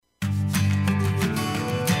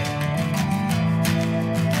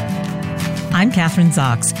I'm Kathryn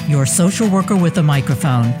Zox, your social worker with a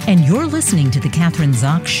microphone, and you're listening to The Kathryn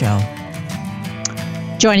Zox Show.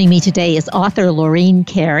 Joining me today is author Lorene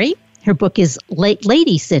Cary. Her book is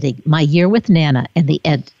Ladysitting, My Year with Nana and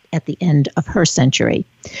at the End of Her Century.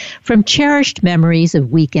 From cherished memories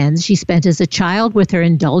of weekends she spent as a child with her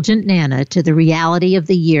indulgent Nana to the reality of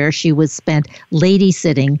the year she was spent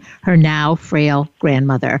ladysitting her now frail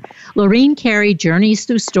grandmother. Lorene Cary journeys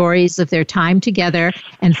through stories of their time together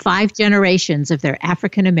and 5 generations of their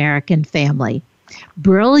African-American family,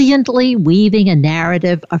 brilliantly weaving a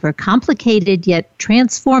narrative of her complicated yet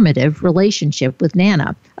transformative relationship with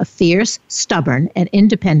Nana, a fierce, stubborn, and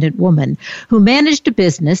independent woman who managed a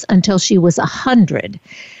business until she was 100.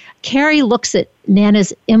 Cary looks at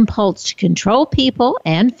Nana's impulse to control people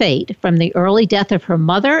and fate, from the early death of her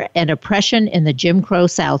mother and oppression in the Jim Crow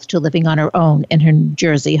South to living on her own in her New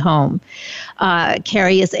Jersey home.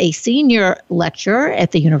 Cary is a senior lecturer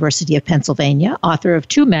at the University of Pennsylvania, author of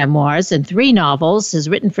 2 memoirs and 3 novels, has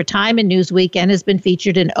written for Time and Newsweek, and has been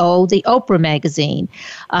featured in the Oprah Magazine.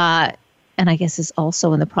 And I guess is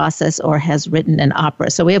also in the process or has written an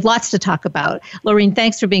opera. So we have lots to talk about. Lorene,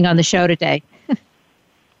 thanks for being on the show today.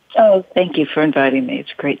 Oh, thank you for inviting me.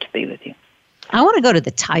 It's great to be with you. I want to go to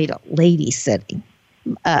the title, Ladysitting.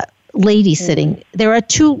 Ladysitting. There are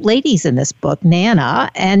 2 ladies in this book,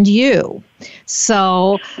 Nana and you.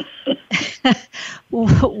 So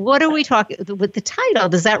what are we talking with the title?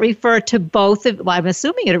 Does that refer to both of, well, I'm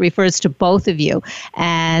assuming it refers to both of you.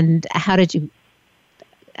 And how did you,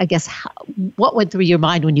 what went through your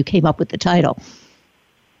mind when you came up with the title?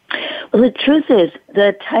 Well, the truth is,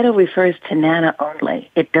 the title refers to Nana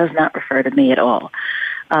only. It does not refer to me at all.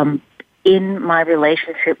 In my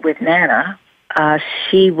relationship with Nana,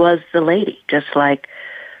 she was the lady, just like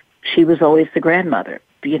she was always the grandmother.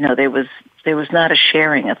 You know, there was not a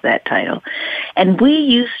sharing of that title. And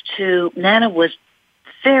Nana was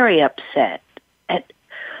very upset at,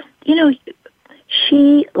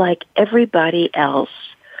 she, like everybody else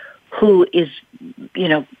who is,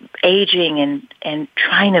 aging and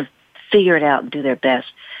trying to figure it out and do their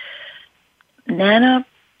best. Nana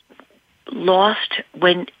lost,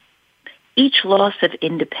 when each loss of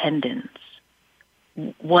independence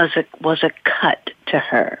was a cut to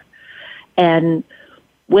her. And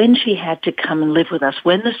when she had to come and live with us,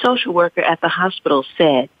 when the social worker at the hospital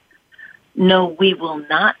said, no, we will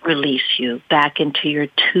not release you back into your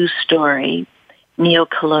 2-story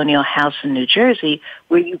neo-colonial house in New Jersey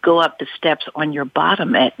where you go up the steps on your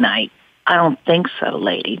bottom at night. I don't think so,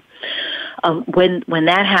 lady. When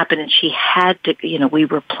that happened and she had to, we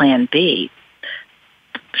were plan B,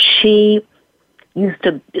 she used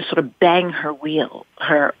to sort of bang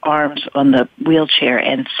her arms on the wheelchair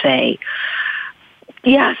and say,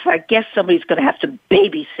 yes, I guess somebody's going to have to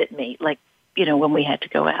babysit me. Like, when we had to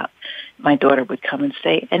go out, my daughter would come and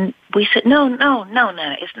stay. And we said, no,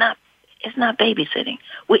 Nana, it's not babysitting.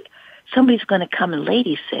 Somebody's going to come and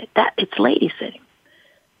ladysit. It's ladysitting.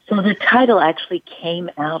 So the title actually came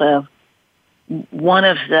out of one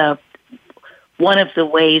of the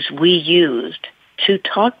ways we used to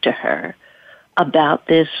talk to her about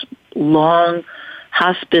this long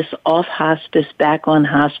hospice, off hospice, back on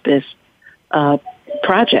hospice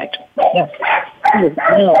project.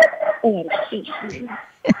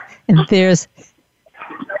 And there's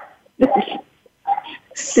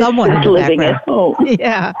someone in the living background. At home.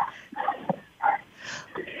 Yeah.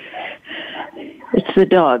 It's the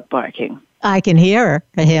dog barking. I can hear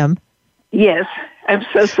him. Yes. I'm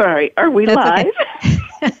so sorry. Are we live?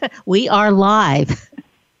 Okay. We are live.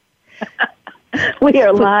 We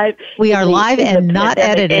are live. We are live and not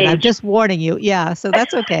edited. Age. I'm just warning you. Yeah, so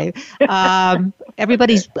that's okay.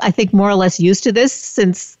 Everybody's, I think, more or less used to this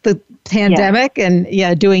since the pandemic and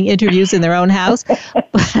doing interviews in their own house.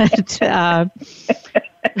 But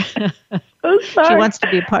she wants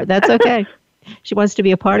to be a part. That's okay. She wants to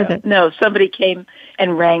be a part of it. No, somebody came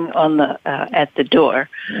and rang on the at the door.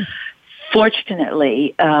 Yeah.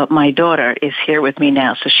 Fortunately, my daughter is here with me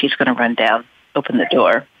now, so she's going to run down, open the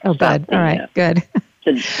door. Oh, good. All right, good.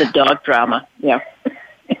 The dog drama, yeah.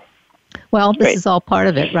 Well, this is all part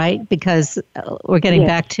of it, right? Because we're getting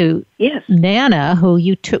back to Nana, who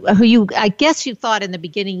I guess you thought in the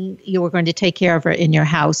beginning you were going to take care of her in your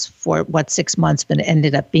house for 6 months, but it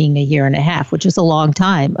ended up being 1.5 years, which is a long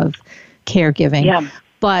time of caregiving. Yeah.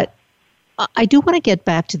 But I do want to get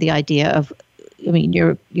back to the idea of,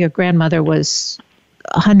 your grandmother was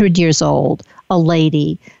 100 years old, a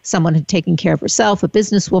lady, someone who'd taken care of herself, a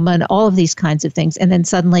businesswoman, all of these kinds of things. And then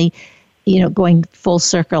suddenly, going full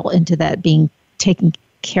circle into that being taken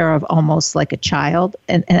care of almost like a child.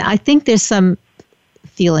 And I think there's some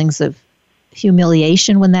feelings of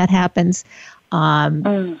humiliation when that happens.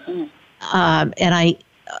 And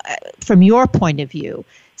from your point of view,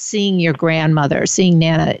 seeing your grandmother, seeing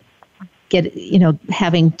Nana get,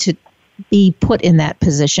 having to be put in that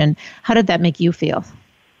position, how did that make you feel?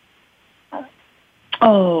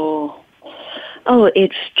 Oh,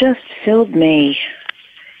 it's just filled me.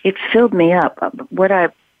 It filled me up. What I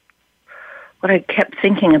kept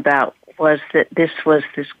thinking about was that this was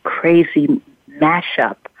this crazy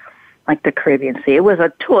mashup, like the Caribbean Sea. It was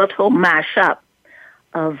a total mashup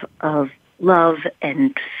of love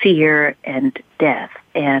and fear and death.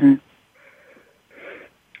 And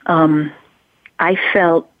I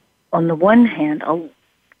felt, on the one hand,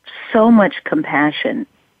 so much compassion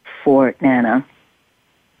for Nana,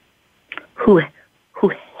 who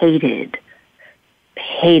hated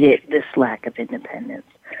this lack of independence.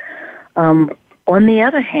 On the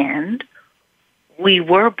other hand, we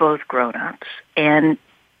were both grown-ups, and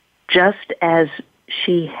just as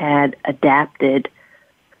she had adapted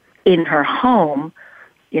in her home,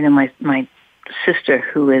 my sister,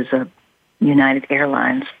 who is a United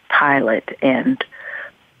Airlines pilot and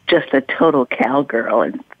just a total cowgirl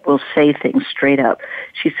and will say things straight up,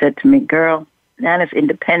 she said to me, "Girl, Nana's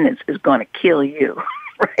independence is going to kill you,"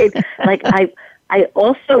 right? Like I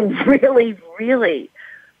also really, really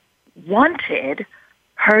wanted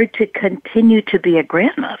her to continue to be a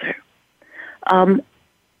grandmother,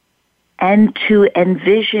 and to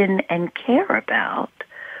envision and care about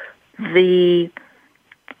the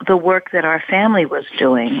work that our family was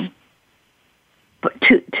doing, but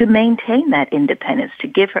to maintain that independence, to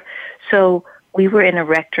give her. So we were in a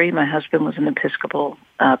rectory. My husband was an Episcopal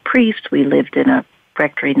priest. We lived in a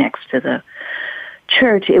rectory next to the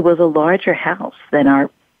church. It was a larger house than our,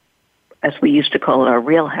 as we used to call it, our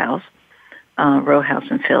real house, row house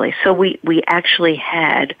in Philly. So we actually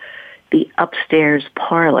had the upstairs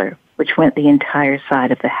parlor, which went the entire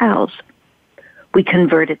side of the house. We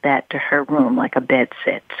converted that to her room, like a bed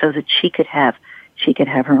sit, so that she could have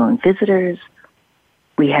her own visitors.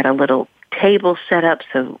 We had a little table set up,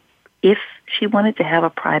 so if she wanted to have a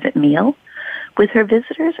private meal with her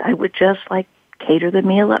visitors, I would just cater the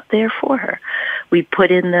meal up there for her. We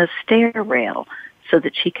put in the stair rail so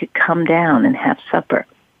that she could come down and have supper.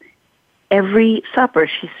 Every supper,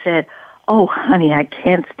 she said, "Oh, honey, I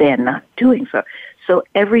can't stand not doing so." So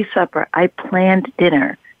every supper, I planned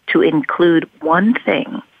dinner to include one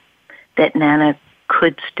thing that Nana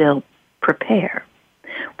could still prepare,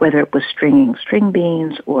 whether it was stringing string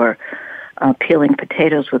beans or peeling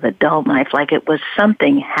potatoes with a dull knife. It was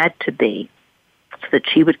something had to be, so that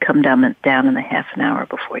she would come down in the half an hour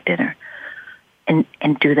before dinner and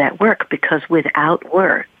do that work, because without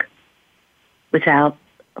work, without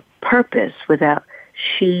a purpose,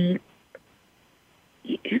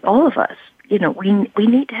 all of us, we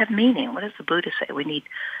need to have meaning. What does the Buddha say? We need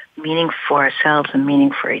meaning for ourselves and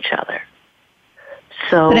meaning for each other.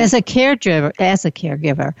 So, but as a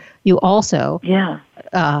caregiver, you also,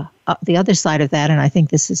 the other side of that, and I think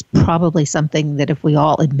this is probably something that if we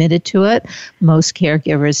all admitted to it, most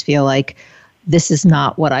caregivers feel like this is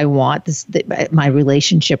not what I want. My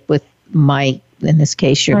relationship with in this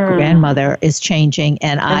case, your grandmother is changing,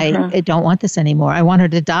 and I don't want this anymore. I want her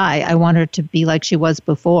to die. I want her to be like she was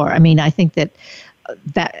before. I mean, I think that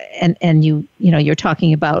and you're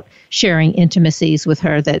talking about sharing intimacies with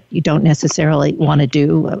her that you don't necessarily want to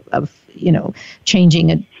do, of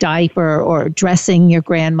changing a diaper or dressing your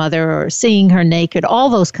grandmother or seeing her naked, all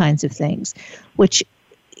those kinds of things, which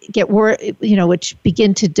which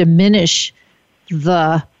begin to diminish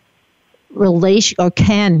the relation, or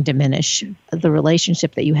can diminish the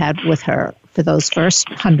relationship that you had with her for those first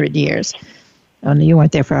 100 years. Oh, no, you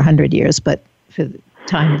weren't there for 100 years, but for the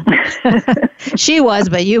time she was,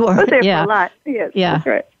 but you were. I was there for a lot. Yes, yeah, that's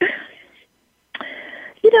right.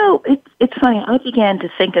 It's funny. I began to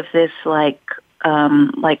think of this like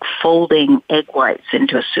folding egg whites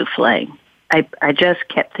into a souffle. I just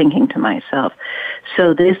kept thinking to myself,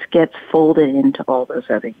 so this gets folded into all those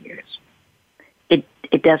other years.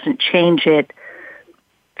 It doesn't change it.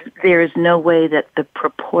 There is no way that the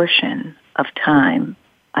proportion of time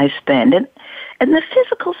I spend, and the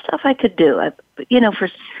physical stuff I could do. For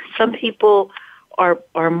some people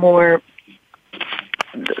are more,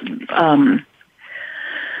 I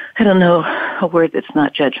don't know, a word that's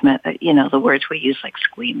not judgmental. The words we use like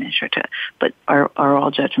squeamish but are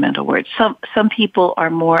all judgmental words. Some people are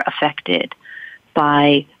more affected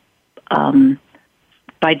by doing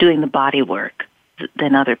the body work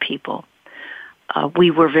than other people.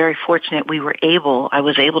 We were very fortunate. I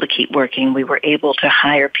was able to keep working. We were able to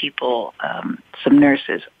hire people, some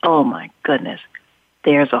nurses. Oh my goodness.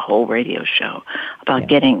 There's a whole radio show about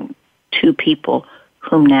getting two people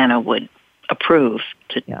whom Nana would approve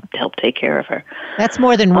to help take care of her. That's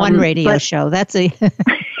more than one radio show. That's a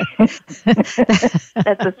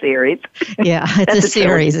that's a series. Yeah, it's a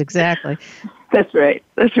series, exactly. That's right.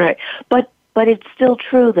 But it's still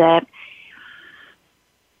true that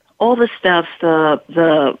all the stuff,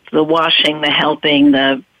 the washing, the helping,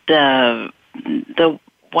 the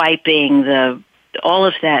wiping, all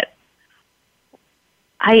of that,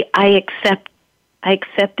 I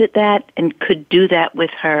accepted that and could do that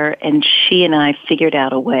with her, and she and I figured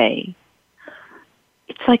out a way.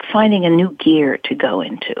 It's like finding a new gear to go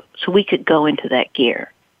into. So we could go into that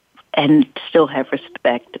gear and still have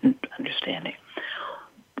respect and understanding.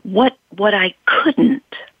 What I couldn't,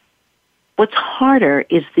 what's harder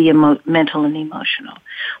is the mental and emotional.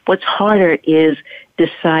 What's harder is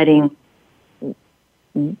deciding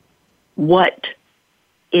what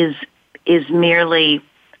is merely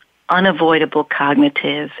unavoidable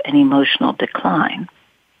cognitive and emotional decline.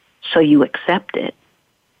 So you accept it,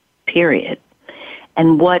 period.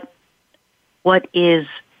 And what is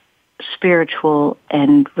spiritual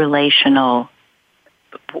and relational?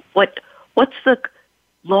 What's the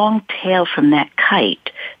long tail from that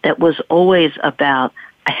kite that was always about,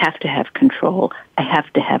 I have to have control, I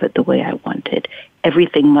have to have it the way I want it,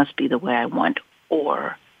 everything must be the way I want,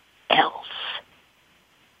 or else.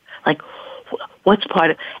 Like, what's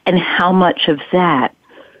part of, and how much of that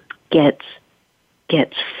gets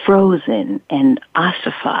frozen and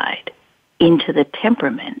ossified into the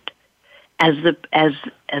temperament as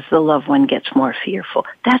the loved one gets more fearful.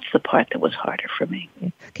 That's the part that was harder for me.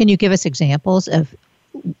 Can you give us examples of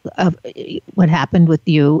what happened with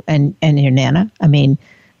you and your Nana? I mean,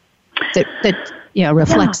 that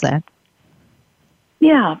reflects that.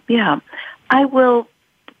 Yeah.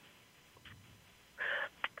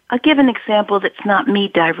 I'll give an example that's not me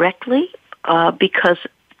directly, because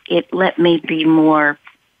it let me be more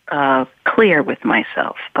clear with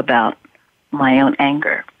myself about my own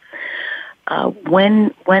anger.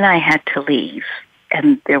 When I had to leave,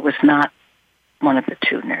 and there was not one of the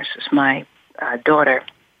two nurses, my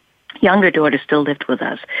younger daughter still lived with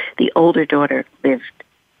us. The older daughter lived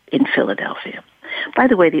in Philadelphia. By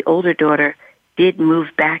the way, the older daughter did move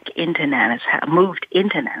into Nana's house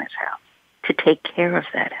to take care of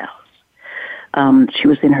that house. She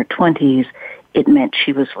was in her 20s. It meant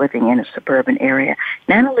she was living in a suburban area.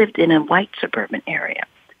 Nana lived in a white suburban area,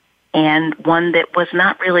 and one that was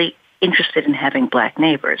not really interested in having black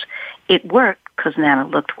neighbors. It worked because Nana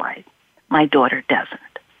looked white. My daughter doesn't.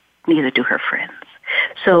 Neither do her friends.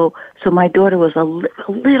 So my daughter was a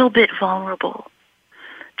little bit vulnerable.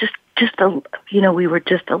 We were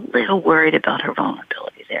just a little worried about her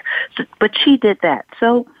vulnerability there. So, but she did that.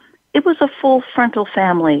 So it was a full frontal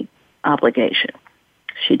family obligation.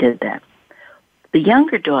 She did that. The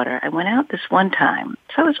younger daughter, I went out this one time,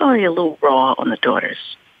 so I was already a little raw on the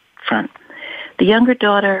daughter's front. The younger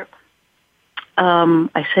daughter,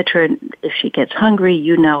 I said to her, if she gets hungry,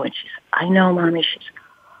 and she said, I know, Mommy. She's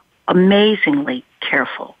amazingly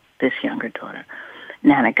careful, this younger daughter.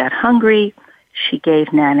 Nana got hungry. She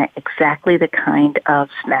gave Nana exactly the kind of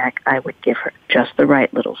snack I would give her. Just the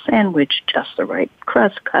right little sandwich, just the right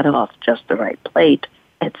crust cut off, just the right plate,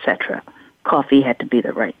 etc. Coffee had to be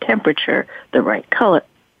the right temperature, the right color.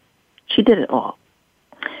 She did it all.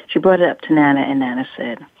 She brought it up to Nana, and Nana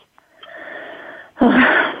said,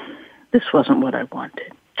 this wasn't what I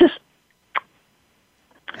wanted. Just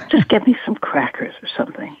get me some crackers or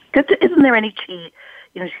something. Isn't there any cheese?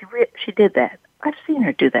 She did that. I've seen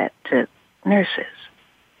her do that to nurses.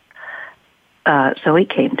 Zoe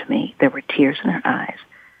came to me. There were tears in her eyes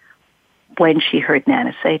when she heard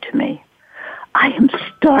Nana say to me, I am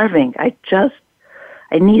starving. I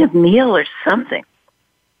need a meal or something.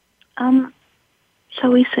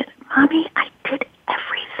 Zoe said, Mommy, I did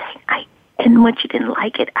everything. And when she didn't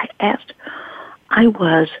like it, I asked. I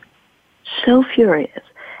was so furious.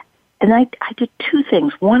 And I did two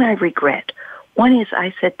things. One I regret. One is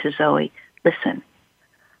I said to Zoe, listen,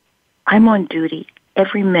 I'm on duty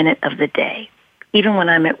every minute of the day, even when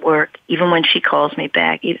I'm at work, even when she calls me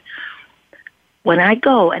back. When I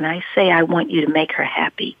go and I say I want you to make her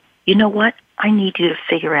happy, you know what? I need you to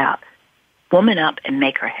figure out, woman up and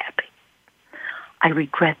make her happy. I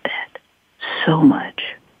regret that so much,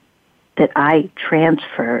 that I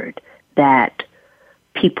transferred that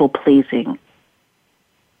people-pleasing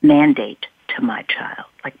mandate to my child.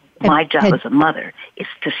 Like, my job as a mother is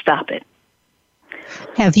to stop it.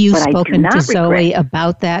 Have you spoken to Zoe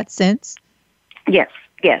about that since? Yes,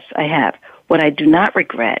 I have. What I do not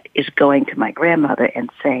regret is going to my grandmother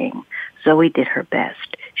and saying, Zoe did her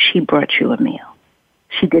best. She brought you a meal.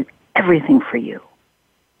 She did everything for you.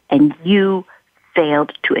 and you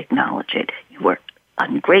failed to acknowledge it. You were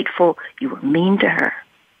ungrateful. You were mean to her.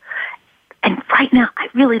 And right now, I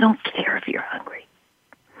really don't care if you're hungry.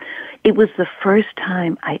 It was the first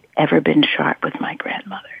time I'd ever been sharp with my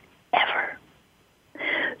grandmother, ever.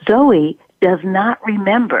 Zoe does not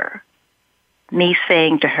remember me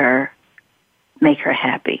saying to her, make her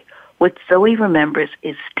happy. What Zoe remembers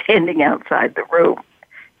is standing outside the room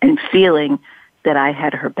and feeling that I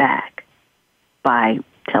had her back by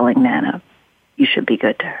telling Nana, you should be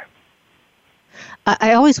good to her.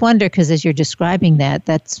 I always wonder, because as you're describing that,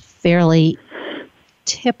 that's fairly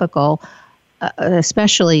typical,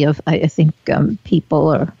 especially of, I think, people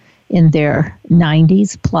are in their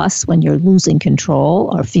 90s plus when you're losing control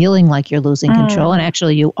or feeling like you're losing control, and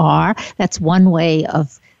actually you are. That's one way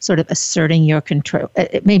of sort of asserting your control.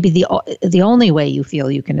 It may be the only way you feel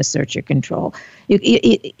you can assert your control.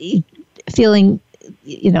 You feeling,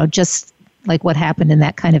 just like what happened in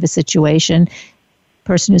that kind of a situation.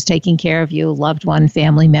 Person who's taking care of you, loved one,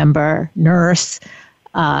 family member, nurse,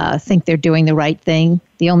 think they're doing the right thing.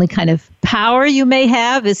 The only kind of power you may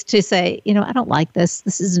have is to say, I don't like this.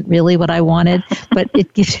 This isn't really what I wanted. But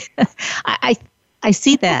it gives. I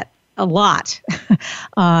see that a lot,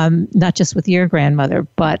 not just with your grandmother,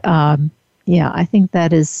 but I think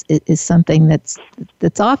that is something that's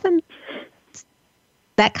often,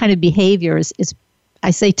 that kind of behavior is I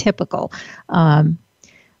say typical.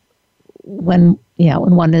 When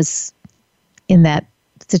one is in that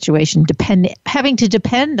situation, having to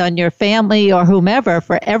depend on your family or whomever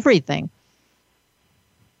for everything.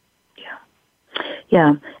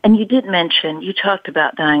 Yeah. And you did mention, you talked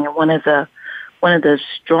about dying, and one of the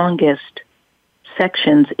strongest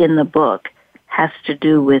sections in the book has to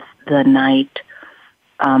do with the night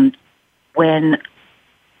when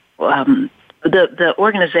the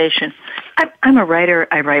organization. I'm a writer.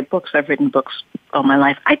 I write books. I've written books all my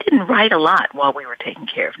life. I didn't write a lot while we were taking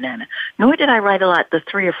care of Nana, nor did I write a lot the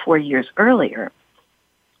 3 or 4 years earlier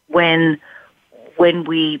when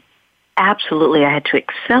we absolutely, I had to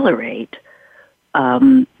accelerate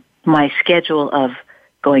my schedule of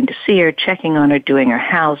going to see her, checking on her, doing her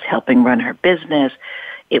house, helping run her business.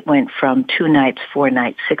 It went from 2 nights, 4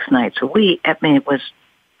 nights, 6 nights a week. I mean, it was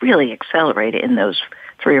really accelerated in those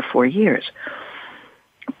 3 or 4 years.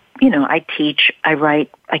 I teach, I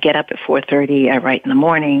write, I get up at 4:30, I write in the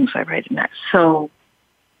mornings, I write at night. So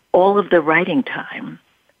all of the writing time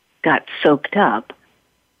got soaked up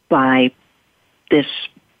by this,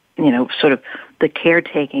 sort of the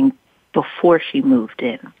caretaking before she moved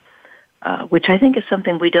in, which I think is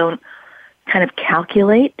something we don't kind of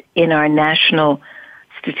calculate in our national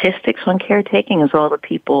statistics on caretaking, is all the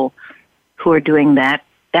people who are doing that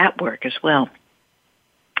work as well.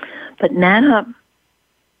 But Nana's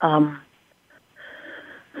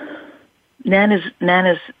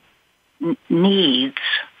needs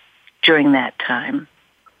during that time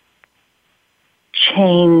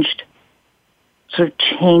changed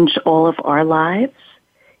all of our lives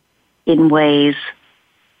in ways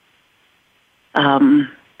that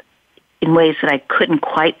I couldn't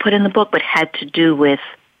quite put in the book, but had to do with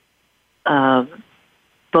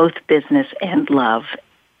both business and love,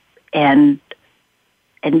 and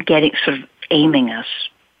getting, sort of aiming us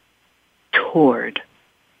toward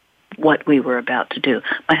what we were about to do.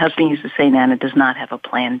 My husband used to say Nana does not have a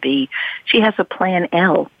plan B. She has a plan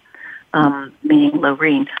L, meaning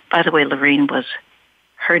Lorene. By the way, Lorene was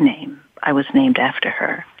her name. I was named after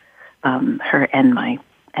her, her and my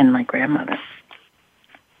grandmother.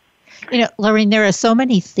 Lorene, there are so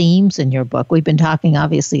many themes in your book. We've been talking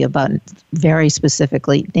obviously about very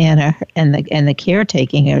specifically Nana and the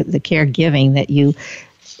caretaking or the caregiving that you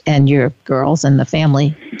and your girls and the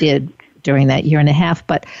family did during that year and a half.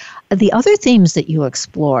 But the other themes that you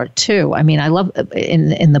explore too, I mean, I love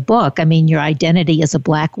in the book, I mean, your identity as a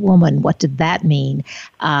Black woman, what did that mean?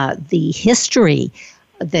 The history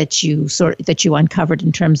that you uncovered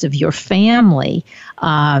in terms of your family,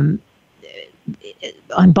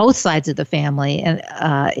 on both sides of the family, and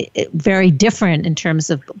very different in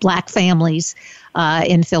terms of Black families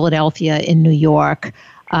in Philadelphia, in New York.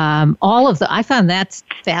 I found that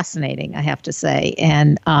fascinating, I have to say,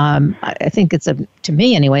 and I think to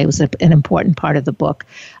me anyway, it was an important part of the book.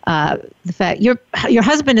 The fact your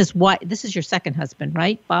husband is white. This is your second husband,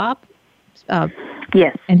 right, Bob?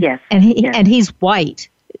 Yes. Yes. And he's white,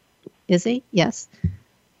 is he? Yes.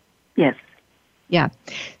 Yes. Yeah.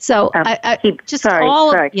 So the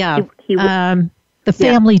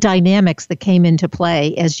family dynamics that came into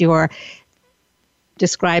play as you're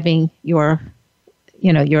describing your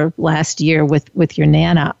last year with your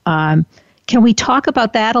Nana. Can we talk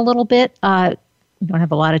about that a little bit? we don't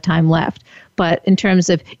have a lot of time left. But in terms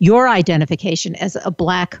of your identification as a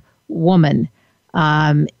Black woman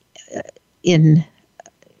in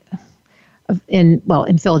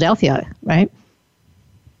Philadelphia, right?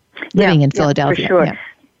 Living in Philadelphia. For sure. Yeah.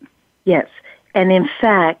 Yes. And in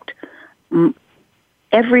fact,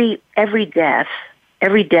 every death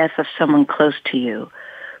of someone close to you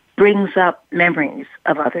brings up memories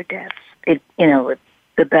of other deaths.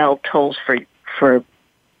 The bell tolls for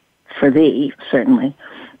thee, certainly,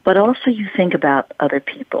 but also you think about other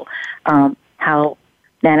people, how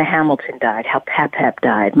Nana Hamilton died, how Pap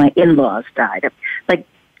died, my in-laws died. Like,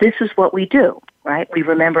 this is what we do, right? We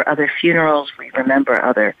remember other funerals, we remember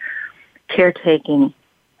other caretaking,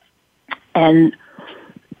 and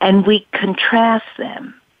we contrast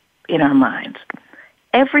them in our minds.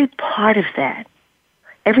 Every part of that,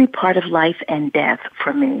 every part of life and death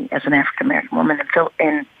for me as an African-American woman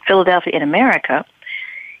in Philadelphia, in America,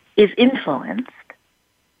 is influenced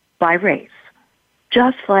by race,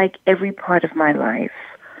 just like every part of my life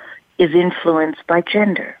is influenced by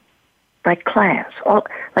gender, by class,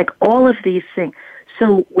 all of these things.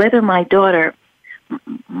 So whether my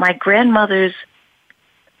grandmother's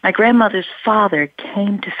father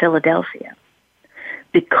came to Philadelphia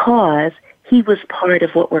because he was part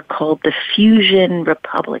of what were called the Fusion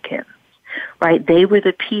Republicans, right? They were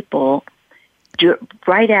the people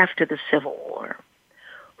right after the Civil War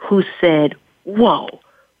who said, whoa,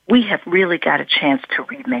 we have really got a chance to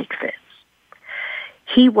remake this.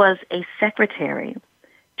 He was a secretary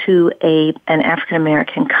to an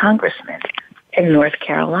African-American congressman in North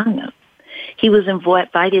Carolina. He was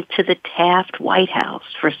invited to the Taft White House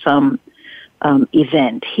for some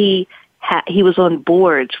event. He was on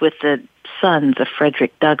boards with the sons of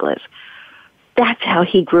Frederick Douglass. That's how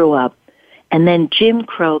he grew up. And then Jim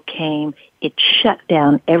Crow came. It shut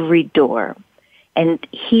down every door. And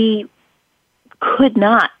he could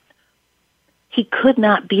not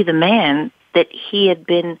be the man that he had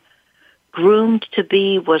been groomed to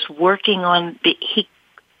be, was working on.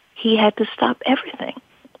 He had to stop everything.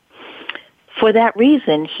 For that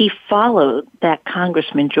reason, he followed that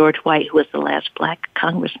Congressman, George White, who was the last Black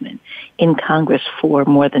congressman in Congress for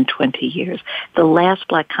more than 20 years, the last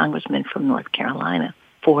Black congressman from North Carolina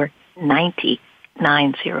for 90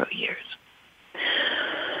 years.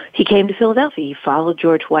 He came to Philadelphia. He followed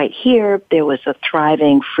George White here. There was a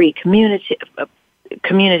thriving free community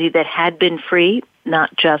that had been free,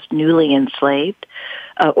 not just newly enslaved,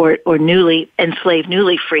 or newly enslaved,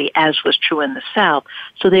 newly free, as was true in the South.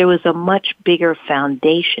 So there was a much bigger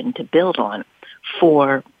foundation to build on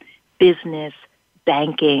for business,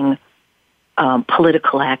 banking,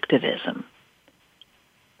 political activism.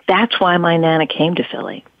 That's why my Nana came to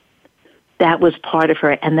Philly. That was part of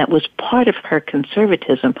her, and that was part of her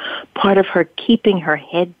conservatism, part of her keeping her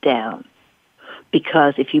head down.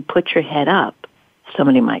 Because if you put your head up,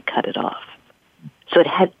 somebody might cut it off. So it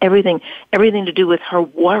had everything to do with her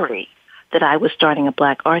worry that I was starting a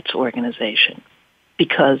Black arts organization.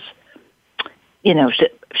 Because,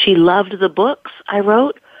 she loved the books I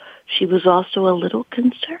wrote. She was also a little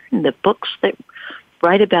concerned. The books that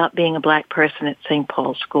write about being a Black person at St.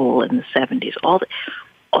 Paul's School in the 70s, all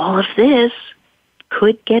of this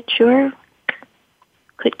could get your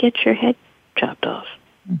head chopped off.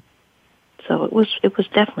 So it was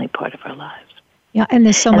definitely part of our lives. Yeah, and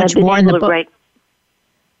there's so much more in the book.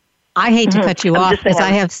 I hate to cut you off because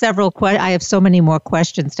I have I have so many more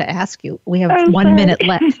questions to ask you. We have 1 minute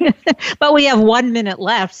left, but we have 1 minute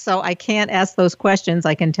left, so I can't ask those questions.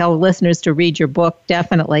 I can tell listeners to read your book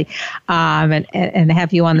definitely, and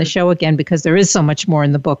have you on the show again because there is so much more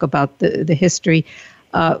in the book about the history.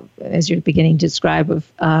 As you're beginning to describe, of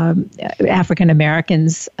African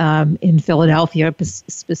Americans in Philadelphia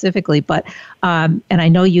specifically. But and I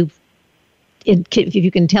know if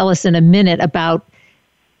you can tell us in a minute about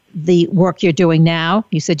the work you're doing now.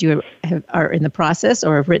 You said you are in the process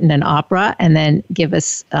or have written an opera, and then give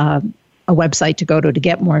us a website to go to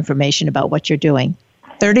get more information about what you're doing.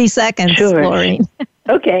 30 seconds, sure. Lorene.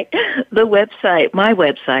 Okay. My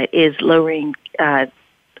website is Lorene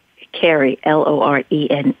Cary,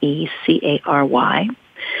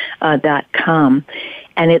 LoreneCary.com,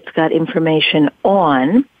 and it's got information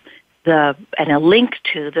on and a link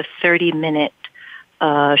to the 30-minute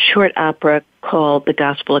short opera called The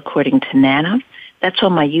Gospel According to Nana. That's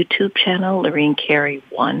on my YouTube channel, Lorene Cary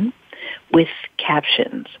 1, with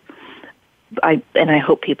captions. I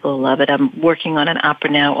hope people will love it. I'm working on an opera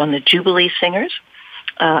now on the Jubilee Singers,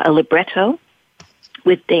 a libretto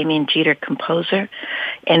with Damien Jeter, composer,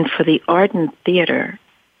 and for the Arden Theater,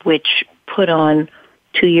 which put on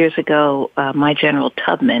 2 years ago My General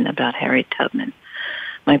Tubman, about Harriet Tubman,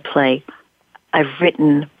 my play. I've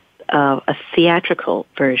written a theatrical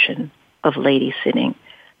version of ladysitting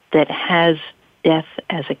that has death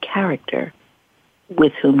as a character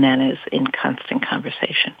with whom Nana is in constant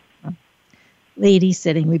conversation.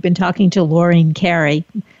 Ladysitting. We've been talking to Lorene Cary,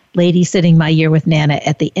 Ladysitting My Year with Nana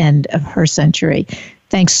at the End of Her Century.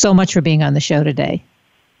 Thanks so much for being on the show today.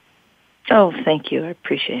 Oh, thank you. I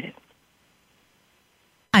appreciate it.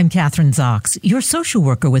 I'm Kathryn Zox, your social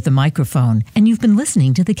worker with a microphone, and you've been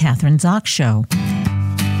listening to The Kathryn Zox Show.